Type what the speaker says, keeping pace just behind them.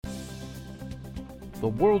The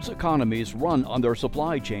world's economies run on their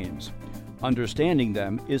supply chains. Understanding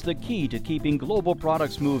them is the key to keeping global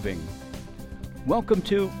products moving. Welcome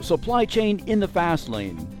to Supply Chain in the Fast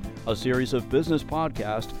Lane, a series of business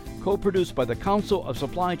podcasts co-produced by the Council of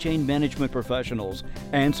Supply Chain Management Professionals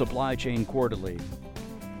and Supply Chain Quarterly.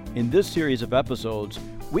 In this series of episodes,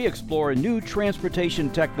 we explore new transportation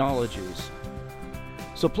technologies.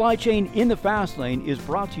 Supply Chain in the Fast Lane is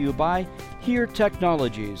brought to you by Here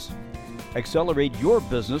Technologies. Accelerate your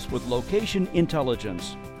business with location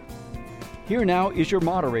intelligence. Here now is your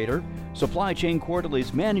moderator, Supply Chain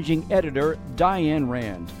Quarterly's managing editor, Diane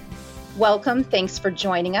Rand. Welcome. Thanks for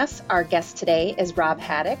joining us. Our guest today is Rob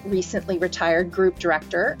Haddock, recently retired Group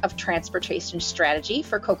Director of Transportation Strategy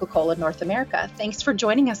for Coca-Cola North America. Thanks for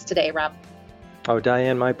joining us today, Rob. Oh,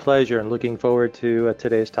 Diane, my pleasure, and looking forward to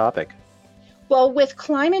today's topic. Well, with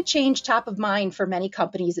climate change top of mind for many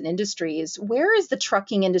companies and industries, where is the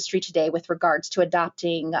trucking industry today with regards to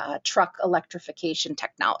adopting truck electrification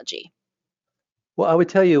technology? Well, I would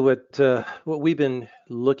tell you what we've been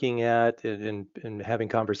looking at and having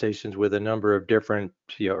conversations with a number of different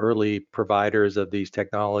early providers of these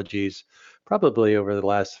technologies, probably over the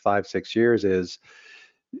last 5-6 years, is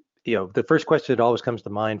the first question that always comes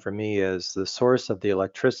to mind for me is the source of the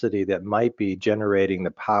electricity that might be generating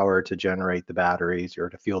the power to generate the batteries or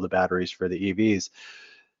to fuel the batteries for the EVs.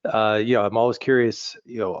 I'm always curious,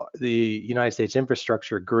 the United States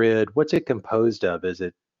infrastructure grid, what's it composed of? Is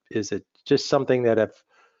it just something that if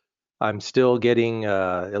I'm still getting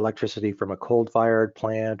electricity from a coal-fired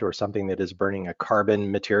plant or something that is burning a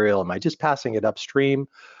carbon material, am I just passing it upstream?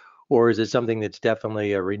 Or is it something that's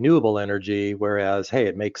definitely a renewable energy, whereas, hey,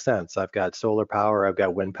 it makes sense. I've got solar power, I've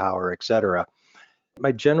got wind power, et cetera.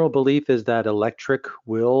 My general belief is that electric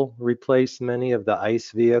will replace many of the ICE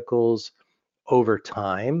vehicles over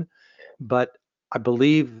time. But I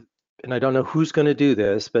believe, and I don't know who's going to do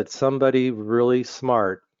this, but somebody really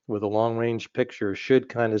smart with a long-range picture should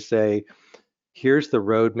kind of say, here's the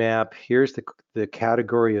roadmap, here's the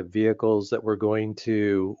category of vehicles that we're going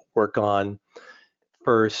to work on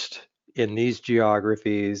first in these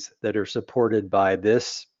geographies that are supported by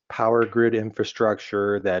this power grid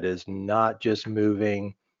infrastructure that is not just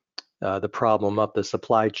moving the problem up the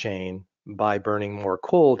supply chain by burning more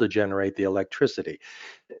coal to generate the electricity.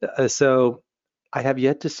 So I have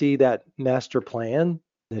yet to see that master plan.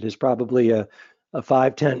 That is probably a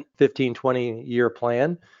 5, 10, 15, 20-year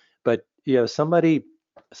plan. But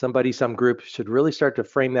some group should really start to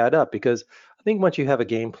frame that up, because I think once you have a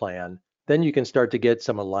game plan, then you can start to get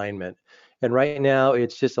some alignment. And right now,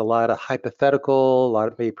 it's just a lot of hypothetical,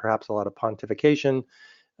 perhaps a lot of pontification,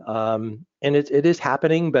 and it is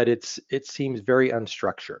happening, but it seems very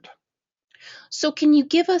unstructured. So can you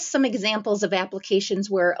give us some examples of applications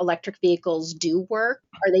where electric vehicles do work?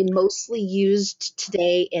 Are they mostly used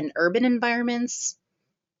today in urban environments?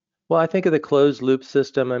 Well, I think of the closed loop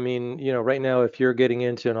system. I mean, right now, if you're getting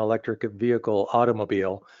into an electric vehicle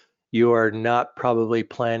automobile, you are not probably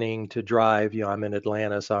planning to drive, I'm in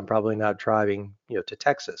Atlanta, so I'm probably not driving, to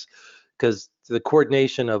Texas, because the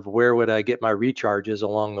coordination of where would I get my recharges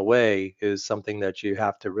along the way is something that you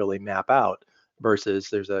have to really map out, versus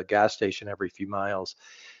there's a gas station every few miles.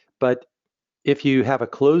 But if you have a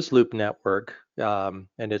closed loop network, and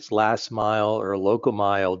it's last mile or local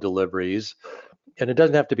mile deliveries, and it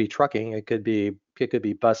doesn't have to be trucking, it could be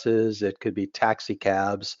buses, it could be taxi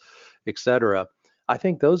cabs, et cetera. I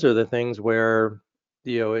think those are the things where,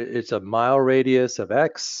 it's a mile radius of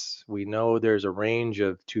X. We know there's a range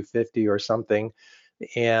of 250 or something.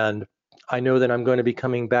 And I know that I'm going to be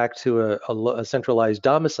coming back to a centralized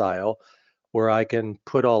domicile where I can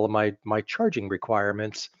put all of my charging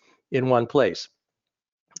requirements in one place.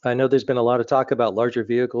 I know there's been a lot of talk about larger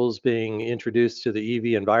vehicles being introduced to the EV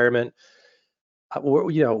environment.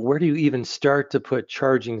 Where do you even start to put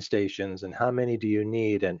charging stations, and how many do you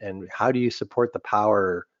need, and how do you support the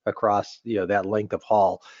power across that length of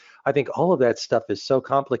haul? I think all of that stuff is so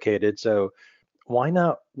complicated. So why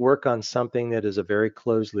not work on something that is a very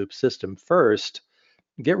closed loop system first,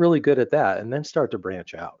 get really good at that, and then start to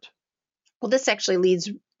branch out? Well, this actually leads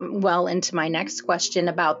well into my next question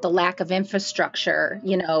about the lack of infrastructure,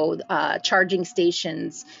 charging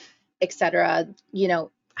stations, et cetera.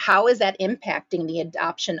 How is that impacting the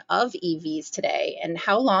adoption of EVs today? And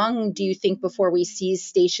how long do you think before we see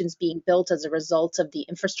stations being built as a result of the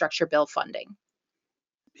infrastructure bill funding?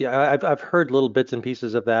 Yeah, I've heard little bits and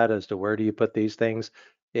pieces of that as to where do you put these things,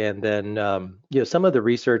 and then some of the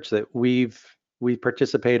research that we've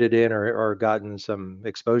participated in or gotten some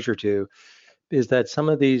exposure to is that some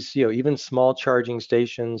of these even small charging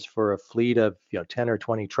stations for a fleet of 10 or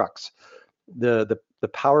 20 trucks the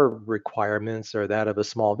power requirements are that of a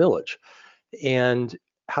small village. And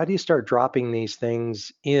how do you start dropping these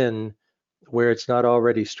things in where it's not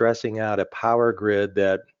already stressing out a power grid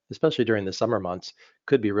that, especially during the summer months,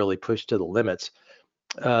 could be really pushed to the limits?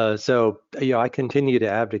 So, I continue to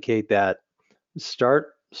advocate that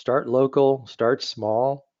start local, start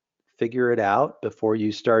small, figure it out before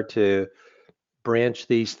you start to branch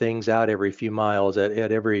these things out every few miles at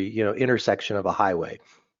every intersection of a highway.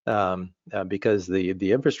 Because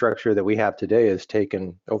the infrastructure that we have today has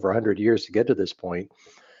taken over 100 years to get to this point.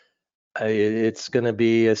 It's going to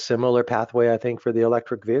be a similar pathway, I think, for the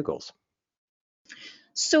electric vehicles.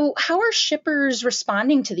 So, how are shippers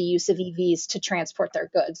responding to the use of EVs to transport their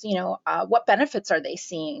goods? What benefits are they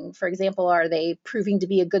seeing? For example, are they proving to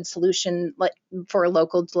be a good solution for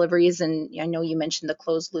local deliveries? And I know you mentioned the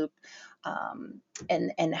closed loop,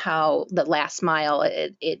 and how the last mile.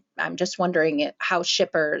 I'm just wondering how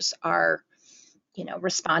shippers are,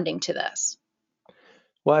 responding to this.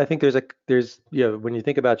 Well, I think when you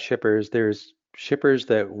think about shippers, there's shippers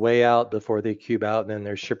that weigh out before they cube out, and then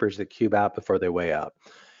there's shippers that cube out before they weigh out.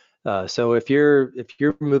 So if you're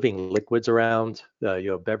moving liquids around,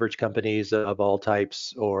 beverage companies of all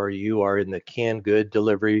types, or you are in the canned good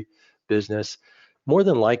delivery business, more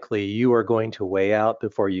than likely you are going to weigh out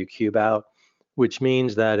before you cube out, which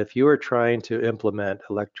means that if you are trying to implement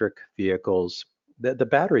electric vehicles, the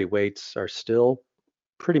battery weights are still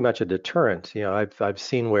pretty much a deterrent. I've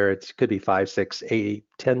seen where it could be 5, 6, 8,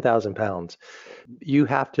 10,000 pounds. You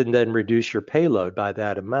have to then reduce your payload by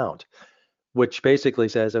that amount, which basically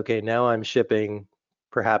says, okay, now I'm shipping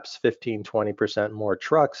perhaps 15, 20% more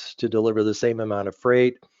trucks to deliver the same amount of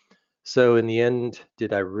freight. So in the end,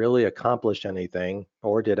 did I really accomplish anything,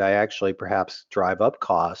 or did I actually perhaps drive up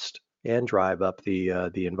cost and drive up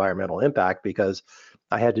the environmental impact because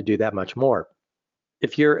I had to do that much more?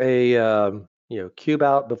 If you're a cube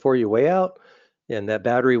out before you weigh out, and that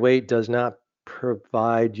battery weight does not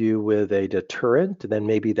provide you with a deterrent, then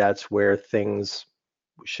maybe that's where things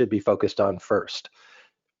should be focused on first.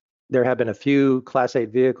 There have been a few Class 8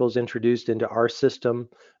 vehicles introduced into our system,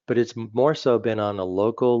 but it's more so been on a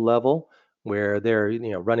local level where they're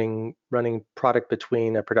running product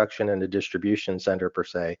between a production and a distribution center per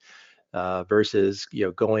se, versus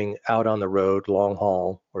going out on the road long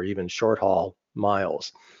haul or even short haul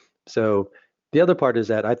miles. So the other part is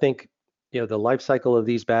that I think the life cycle of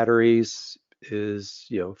these batteries is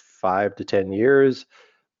 5 to 10 years.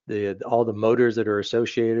 All the motors that are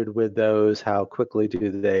associated with those, how quickly do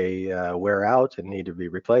they wear out and need to be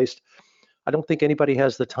replaced? I don't think anybody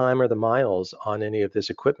has the time or the miles on any of this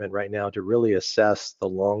equipment right now to really assess the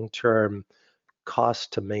long-term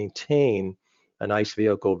cost to maintain an ICE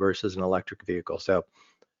vehicle versus an electric vehicle. So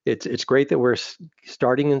it's great that we're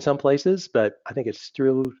starting in some places, but I think it's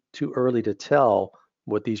still too early to tell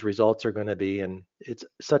what these results are going to be. And it's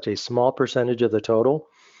such a small percentage of the total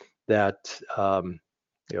that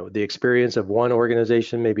the experience of one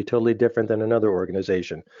organization may be totally different than another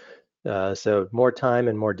organization. So more time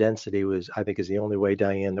and more density I think is the only way,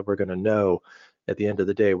 Diane, that we're going to know at the end of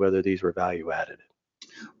the day whether these were value added.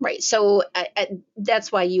 Right. So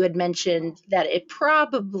that's why you had mentioned that it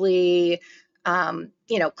probably,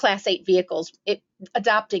 Class 8 vehicles,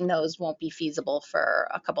 adopting those won't be feasible for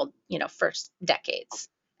a couple, first decades.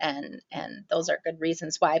 And those are good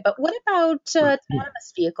reasons why. But what about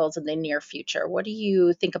autonomous vehicles in the near future? What do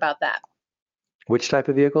you think about that? Which type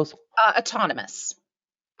of vehicles? Autonomous.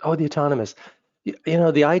 Oh, the autonomous. The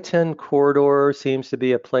I-10 corridor seems to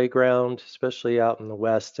be a playground, especially out in the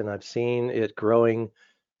West, and I've seen it growing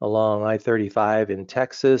along I-35 in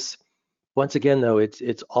Texas. Once again, though,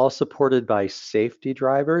 it's all supported by safety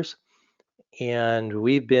drivers, and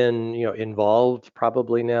we've been involved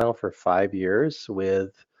probably now for 5 years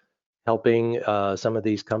with helping some of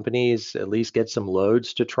these companies at least get some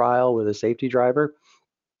loads to trial with a safety driver.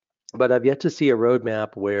 But I've yet to see a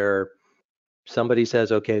roadmap where somebody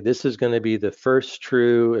says, okay, this is going to be the first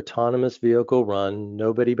true autonomous vehicle run,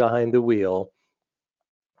 nobody behind the wheel.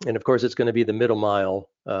 And of course, it's going to be the middle mile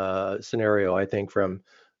scenario, I think, from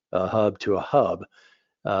a hub to a hub.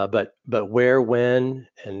 But where, when,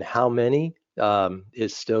 and how many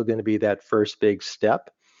is still going to be that first big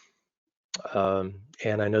step.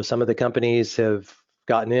 And I know some of the companies have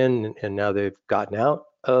gotten in and now they've gotten out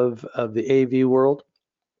of the AV world.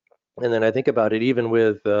 And then I think about it even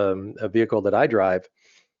with a vehicle that I drive,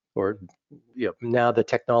 or now the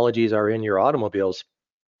technologies are in your automobiles.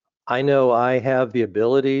 I know I have the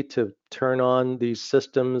ability to turn on these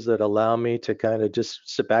systems that allow me to kind of just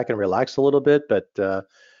sit back and relax a little bit, but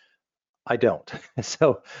I don't.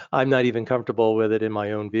 So I'm not even comfortable with it in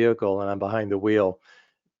my own vehicle and I'm behind the wheel.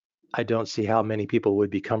 I don't see how many people would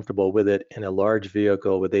be comfortable with it in a large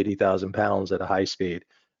vehicle with 80,000 pounds at a high speed,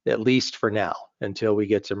 at least for now, until we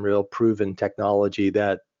get some real proven technology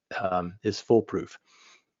that is foolproof.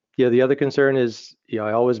 The other concern is,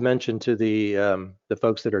 I always mention to the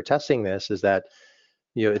folks that are testing this is that,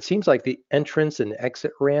 it seems like the entrance and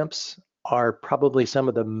exit ramps are probably some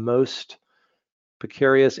of the most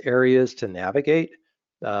precarious areas to navigate.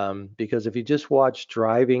 Because if you just watch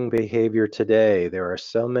driving behavior today, there are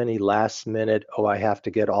so many last minute, I have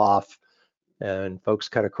to get off, and folks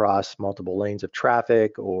cut across multiple lanes of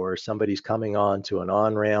traffic, or somebody's coming on to an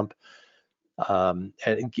on-ramp.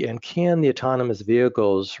 And can the autonomous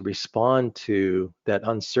vehicles respond to that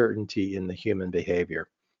uncertainty in the human behavior?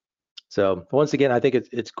 So once again, I think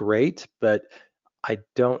it's great, but I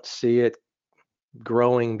don't see it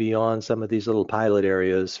growing beyond some of these little pilot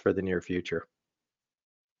areas for the near future.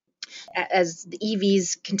 As the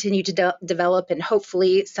EVs continue to develop, and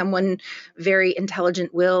hopefully someone very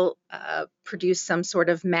intelligent will produce some sort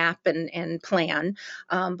of map and plan.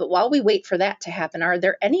 But while we wait for that to happen, are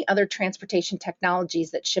there any other transportation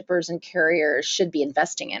technologies that shippers and carriers should be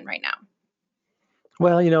investing in right now?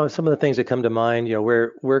 Well, some of the things that come to mind,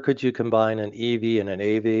 where could you combine an EV and an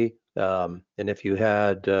AV? And if you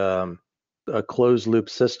had a closed loop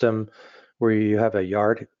system where you have a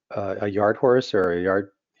yard horse or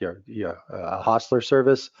a hostler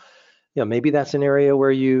service, maybe that's an area where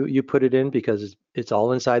you put it in, because it's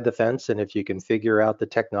all inside the fence. And if you can figure out the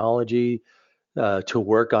technology to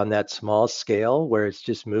work on that small scale where it's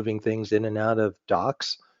just moving things in and out of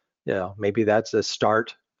docks, maybe that's a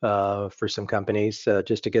start for some companies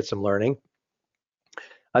just to get some learning.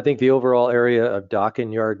 I think the overall area of dock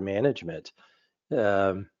and yard management,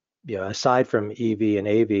 aside from EV and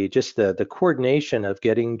AV, just the coordination of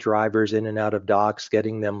getting drivers in and out of docks,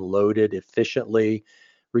 getting them loaded efficiently,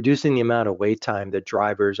 reducing the amount of wait time that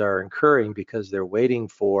drivers are incurring because they're waiting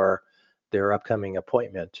for their upcoming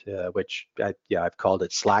appointment, which I've called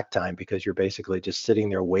it slack time, because you're basically just sitting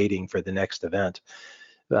there waiting for the next event.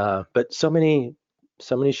 But so many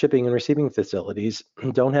shipping and receiving facilities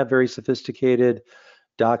don't have very sophisticated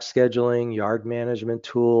dock scheduling, yard management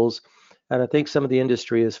tools. And I think some of the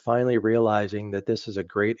industry is finally realizing that this is a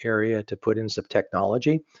great area to put in some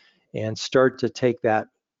technology and start to take that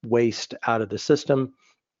waste out of the system.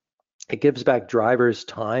 It gives back drivers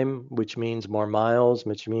time, which means more miles,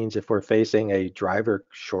 which means if we're facing a driver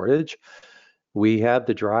shortage, we have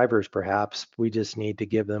the drivers, perhaps we just need to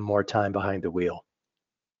give them more time behind the wheel.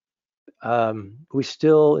 We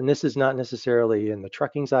still, and this is not necessarily in the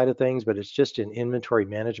trucking side of things, but it's just in inventory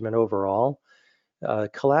management overall.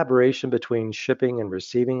 Collaboration between shipping and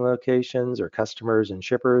receiving locations, or customers and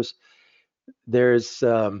shippers, there's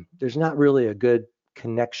not really a good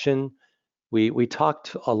connection. We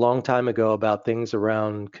talked a long time ago about things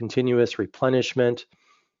around continuous replenishment,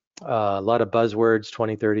 a lot of buzzwords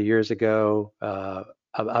 20, 30 years ago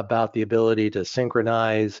about the ability to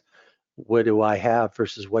synchronize. What do I have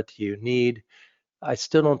versus what do you need? I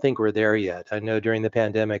still don't think we're there yet. I know during the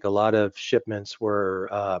pandemic, a lot of shipments were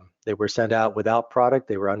sent out without product.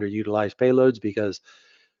 They were underutilized payloads because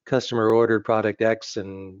customer ordered product X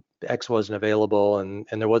and X wasn't available, and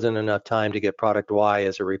there wasn't enough time to get product Y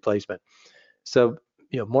as a replacement. So,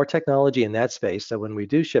 more technology in that space. So when we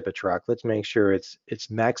do ship a truck, let's make sure it's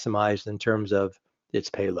maximized in terms of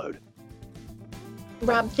its payload.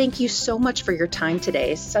 Rob, thank you so much for your time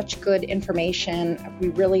today. Such good information. We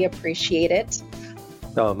really appreciate it.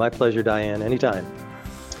 Oh, my pleasure, Diane. Anytime.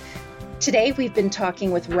 Today, we've been talking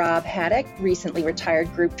with Rob Haddock, recently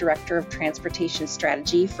retired Group Director of Transportation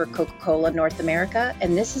Strategy for Coca-Cola North America,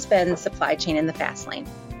 and this has been Supply Chain in the Fast Lane.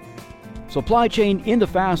 Supply Chain in the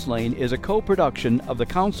Fast Lane is a co-production of the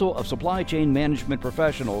Council of Supply Chain Management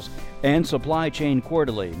Professionals and Supply Chain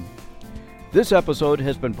Quarterly. This episode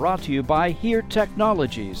has been brought to you by Here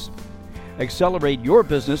Technologies. Accelerate your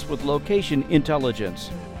business with location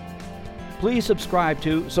intelligence. Please subscribe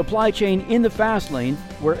to Supply Chain in the Fast Lane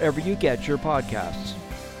wherever you get your podcasts.